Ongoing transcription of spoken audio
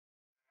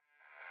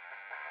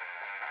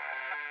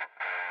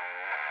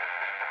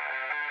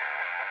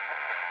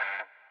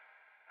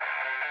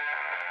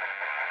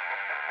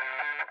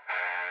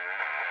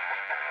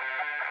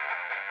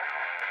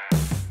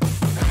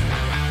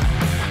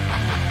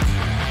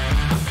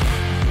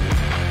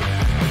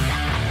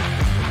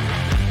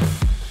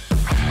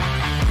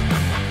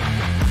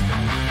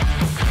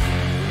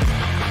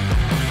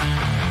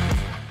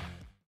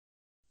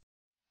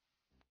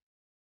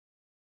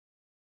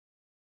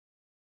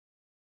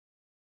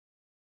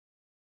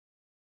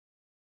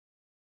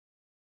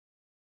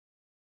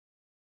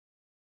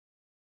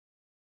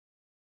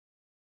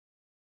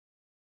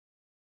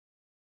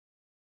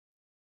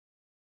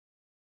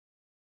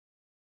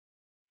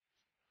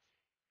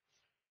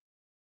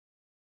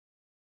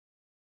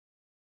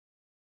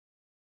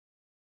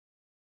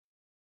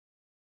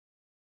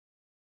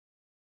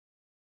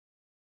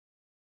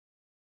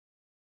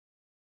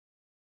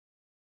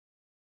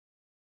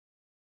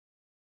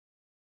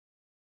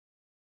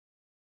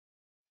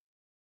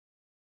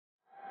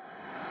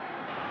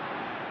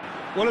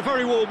Well, a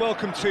very warm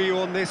welcome to you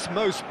on this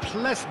most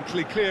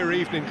pleasantly clear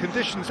evening.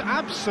 Conditions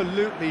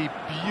absolutely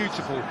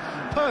beautiful.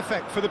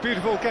 Perfect for the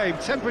beautiful game.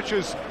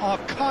 Temperatures are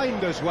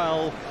kind as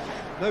well.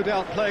 No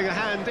doubt playing a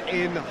hand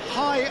in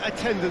high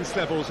attendance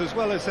levels as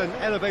well as an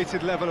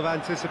elevated level of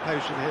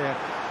anticipation here.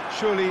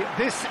 Surely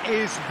this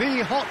is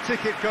the hot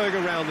ticket going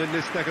around in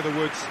this neck of the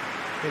woods.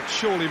 It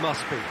surely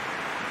must be.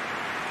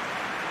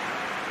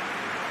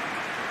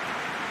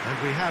 And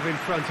we have in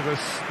front of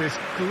us this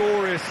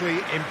gloriously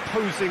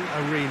imposing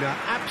arena,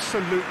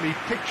 absolutely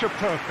picture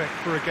perfect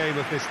for a game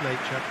of this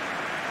nature.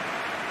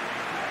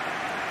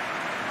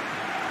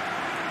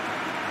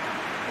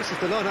 This is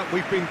the lineup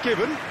we've been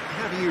given.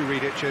 How do you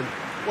read it, Jim?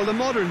 Well, the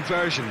modern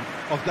version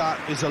of that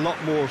is a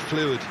lot more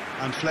fluid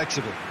and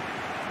flexible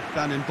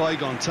than in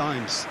bygone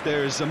times.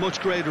 There's a much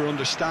greater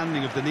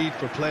understanding of the need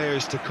for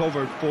players to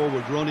cover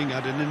forward running,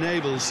 and it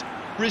enables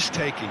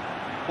risk-taking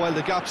while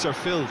the gaps are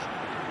filled.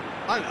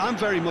 I'm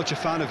very much a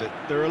fan of it.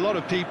 There are a lot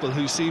of people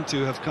who seem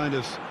to have kind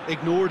of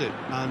ignored it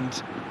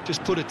and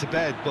just put it to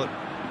bed, but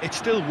it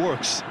still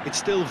works, it's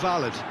still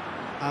valid,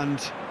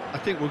 and I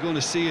think we're going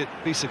to see it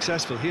be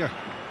successful here.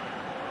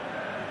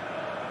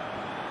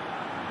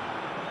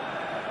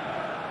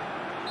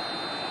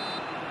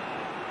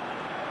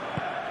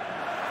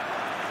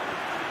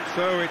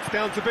 So it's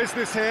down to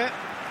business here.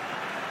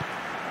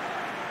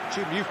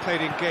 Jim, you've played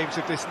in games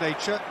of this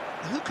nature.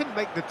 Who can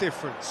make the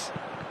difference?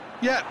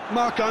 Yeah,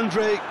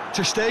 Marc-Andre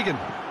ter Stegen.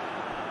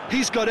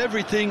 He's got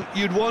everything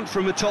you'd want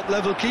from a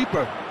top-level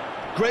keeper.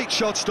 Great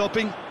shot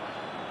stopping,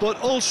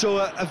 but also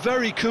a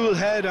very cool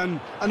head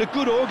and a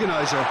good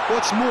organiser.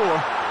 What's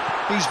more,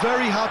 he's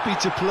very happy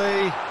to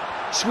play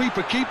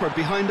sweeper-keeper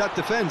behind that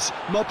defence,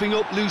 mopping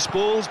up loose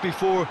balls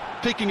before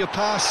picking a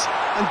pass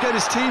and get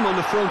his team on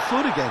the front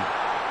foot again.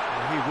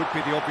 Well, he would be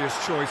the obvious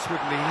choice,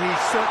 wouldn't he? He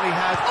certainly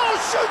has. Oh,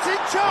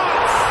 shooting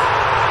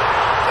chance!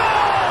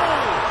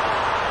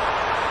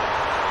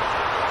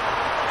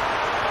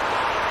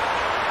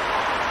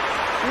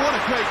 What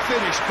a great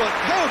finish, but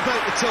how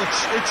about the touch?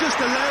 It just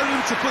allowed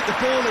him to put the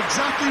ball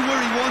exactly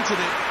where he wanted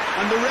it,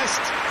 and the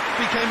rest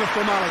became a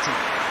formality.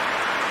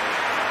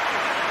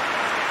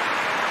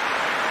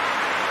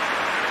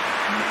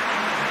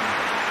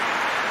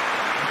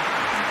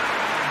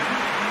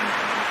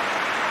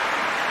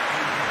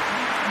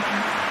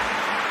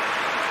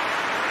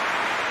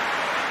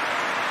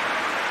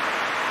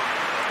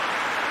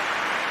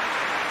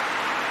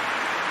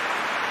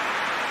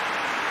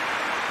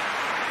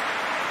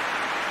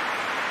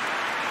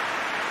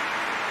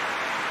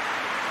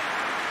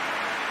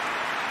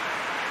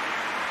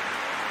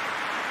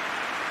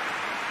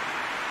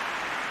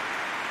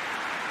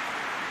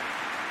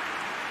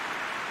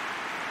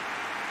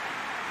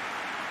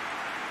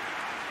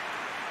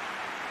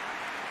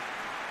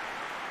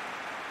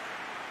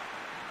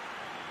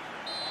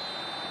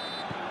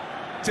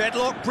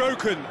 Deadlock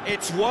broken,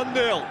 it's 1-0.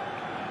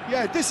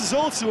 Yeah, this is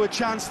also a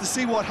chance to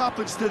see what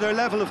happens to their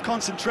level of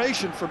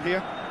concentration from here.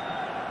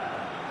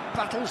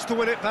 Battles to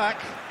win it back.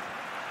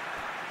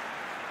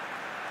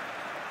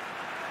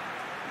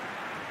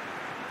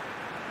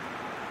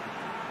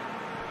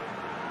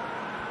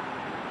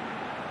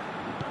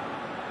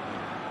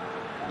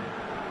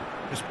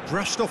 Just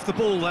brushed off the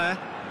ball there.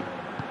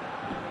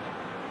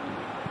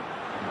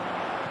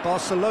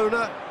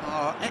 Barcelona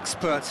are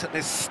experts at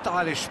this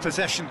stylish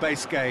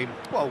possession-based game.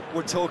 Well,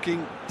 we're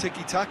talking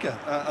tiki-taka,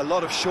 a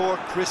lot of short,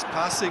 crisp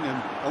passing,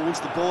 and once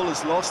the ball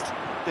is lost,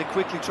 they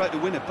quickly try to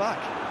win it back.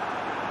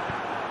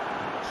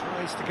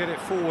 Tries to get it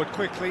forward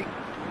quickly.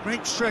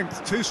 Great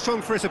strength, too strong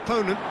for his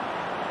opponent.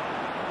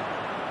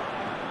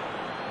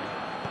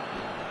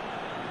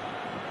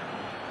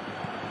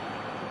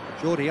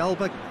 Jordi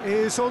Alba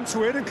is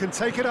onto it and can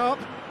take it up.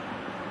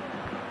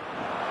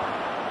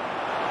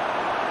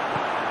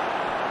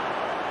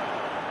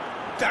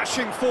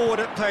 Dashing forward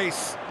at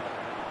pace.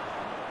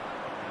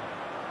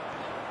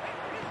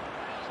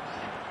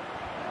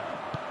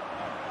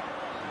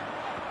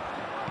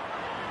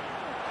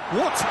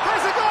 What?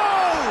 Has a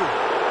goal!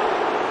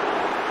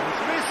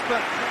 It's missed, but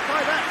not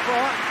by that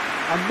far.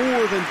 A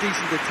more than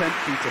decent attempt,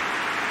 Peter.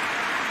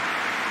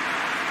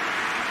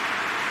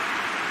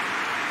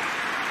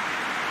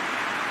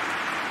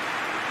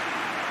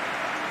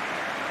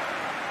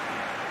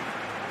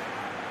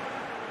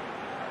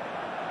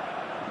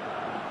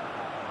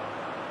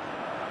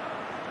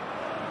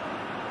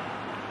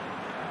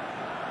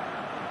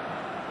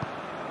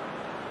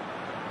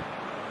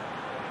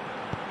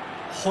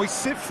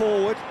 Hoists it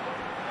forward.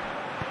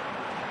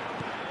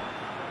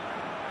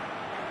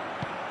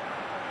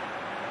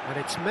 And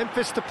it's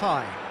Memphis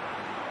Depay.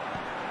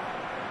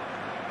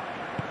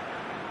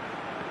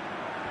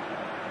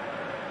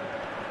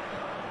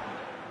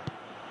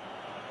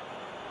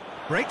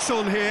 Breaks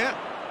on here.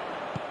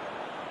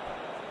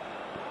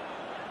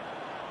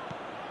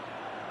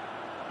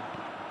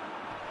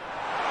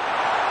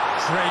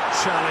 Great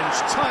challenge,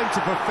 time to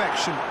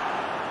perfection.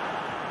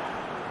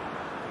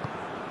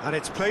 And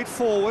it's played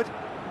forward.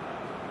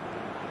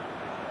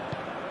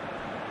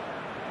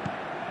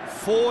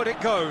 Forward it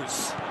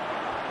goes.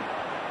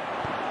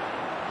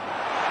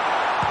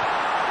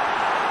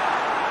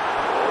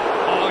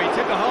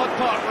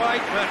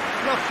 strike, but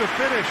not the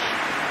finish.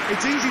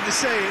 It's easy to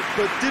say it,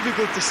 but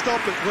difficult to stop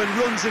it when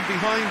runs in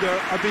behind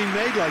are being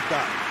made like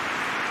that.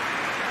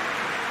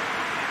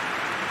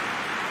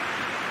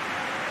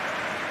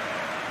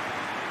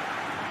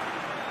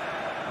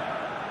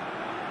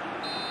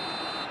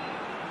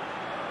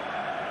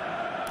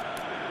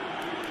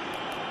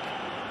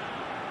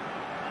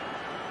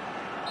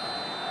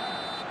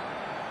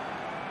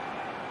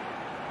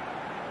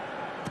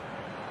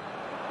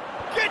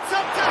 Gets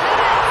up to hit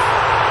it!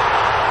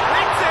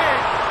 It's in!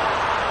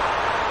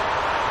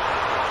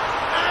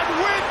 And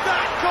with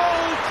that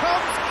goal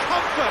comes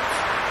comfort!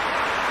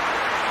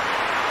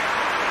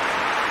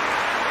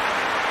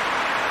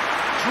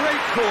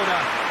 Great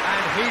corner,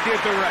 and he did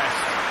the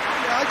rest.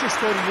 Yeah, I just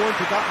thought he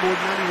wanted that more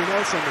than anyone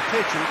else on the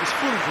pitch, and it was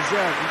fully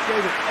deserved. He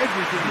gave it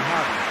everything he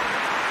had.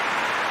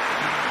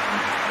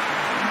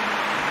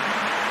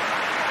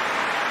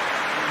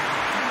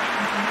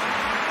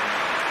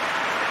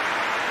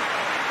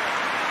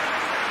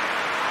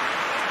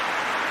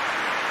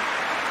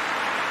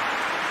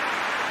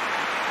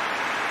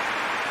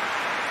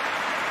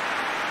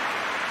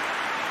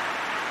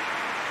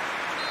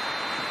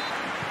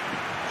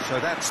 So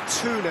that's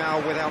 2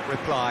 now without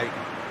reply.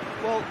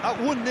 Well, at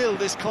 1-0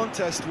 this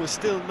contest was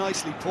still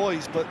nicely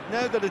poised, but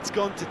now that it's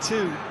gone to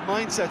 2,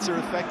 mindsets are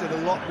affected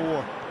a lot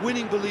more.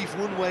 Winning belief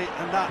one way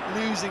and that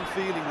losing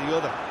feeling the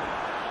other.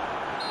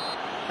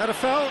 Had a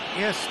foul?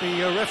 Yes,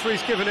 the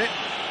referee's given it.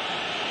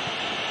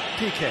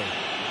 PK.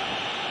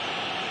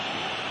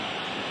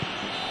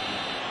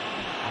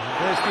 And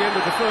there's the end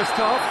of the first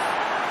half.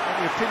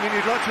 Any opinion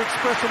you'd like to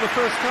express on the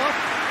first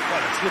half? Well,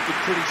 it's looking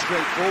pretty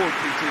straightforward,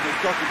 Peter. They've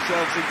got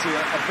themselves into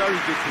a very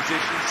good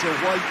position, so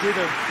why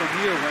dither from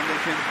here when they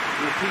can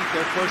repeat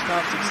their first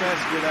half success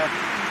with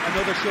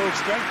another show of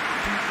strength?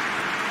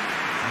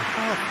 A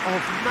half of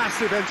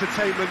massive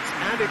entertainment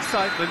and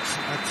excitement.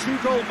 A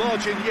 2-goal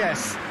margin,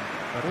 yes,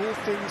 but all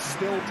things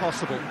still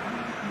possible.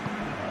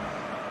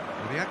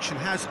 Well, the action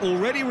has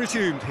already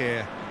resumed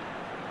here.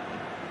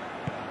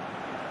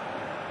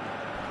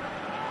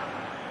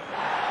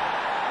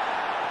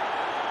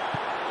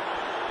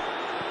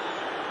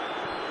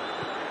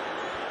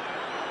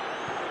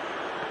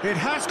 It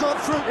has got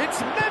through.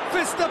 It's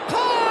Memphis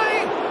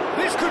Depay!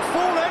 This could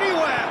fall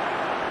anywhere.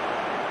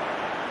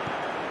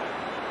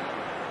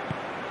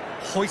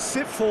 Hoists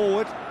it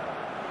forward.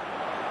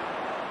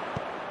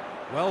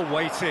 Well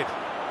weighted.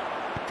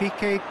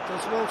 PK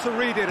does well to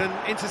read it and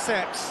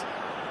intercepts.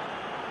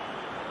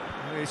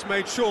 He's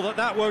made sure that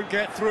that won't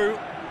get through.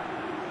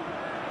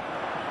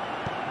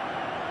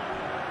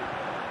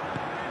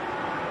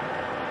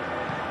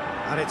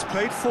 And it's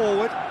played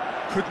forward.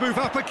 Could move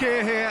up a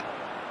gear here.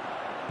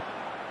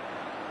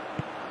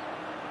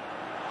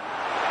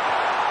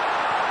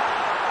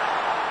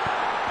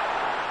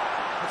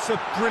 It's a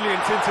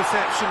brilliant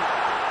interception.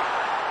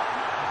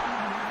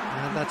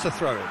 And that's a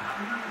throw-in.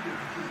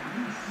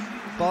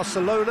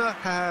 Barcelona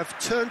have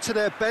turned to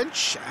their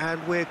bench,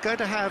 and we're going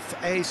to have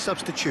a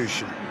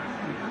substitution.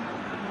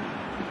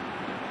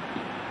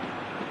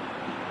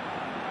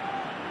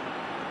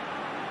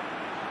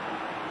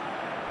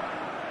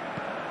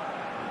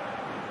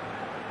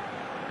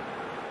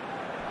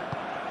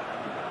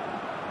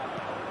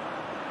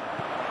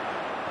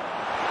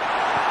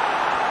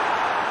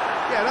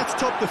 Yeah, that's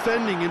top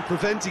defending and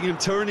preventing him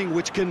turning,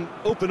 which can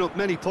open up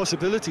many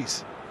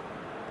possibilities.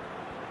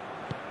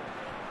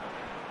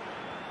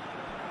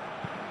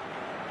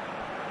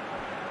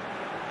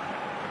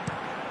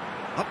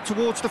 Up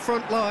towards the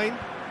front line.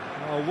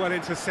 Oh, well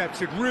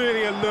intercepted,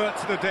 really alert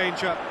to the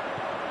danger.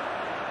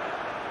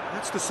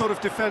 That's the sort of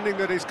defending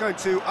that is going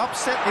to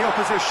upset the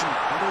opposition.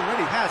 It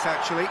already has,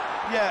 actually.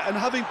 Yeah, and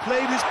having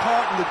played his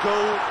part in the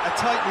goal, a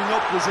tightening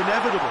up was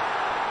inevitable.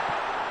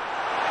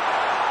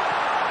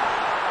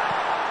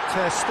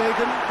 Ter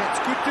Stegen gets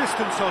good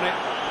distance on it.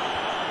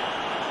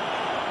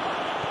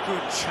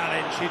 Good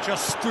challenge, he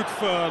just stood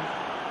firm.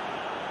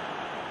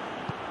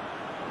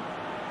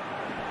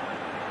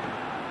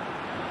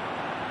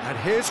 And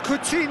here's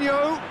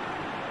Coutinho.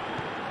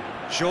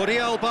 Jordi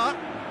Alba.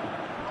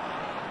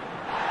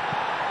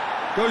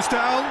 Goes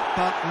down,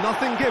 but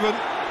nothing given.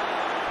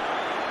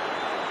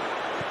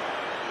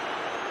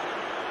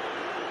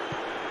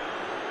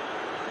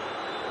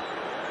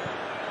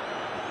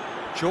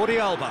 Jordi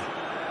Alba.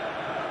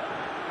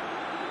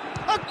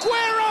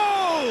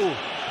 Aguero!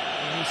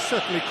 He's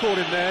certainly caught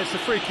him there, it's a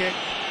free kick.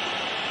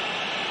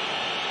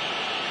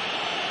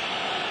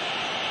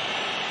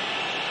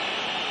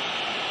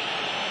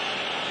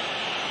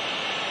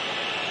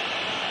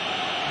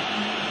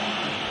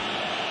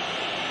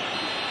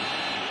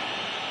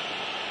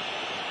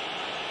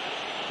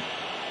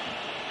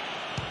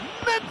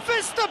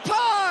 Memphis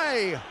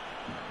Depay!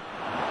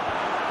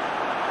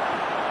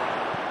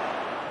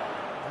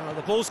 Well,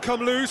 the ball's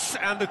come loose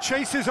and the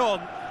chase is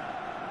on.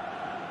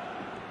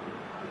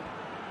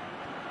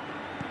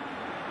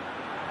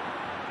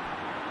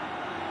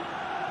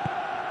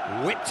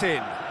 Whipped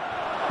in.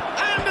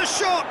 And a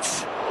shot!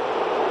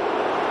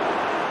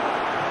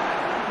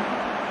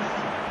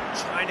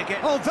 Trying to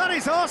get... Oh, that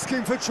is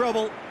asking for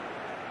trouble.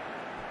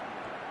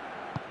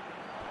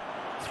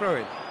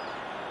 throw-in.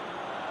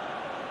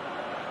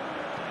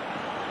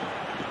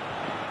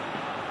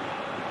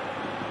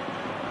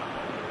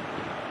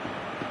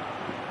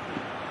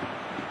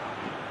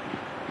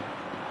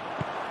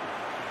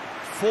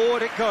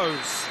 Forward it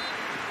goes.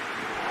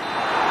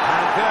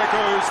 And there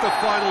goes the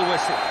final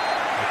whistle.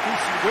 A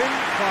decent win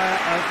via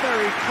a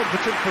very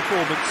competent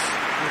performance.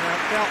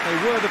 Without doubt they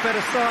were the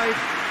better side,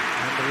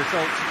 and the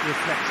result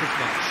reflects as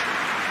much.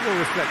 Your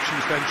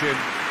reflections then, Jim?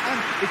 And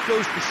it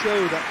goes to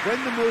show that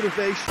when the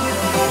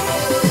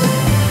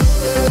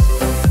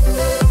motivation...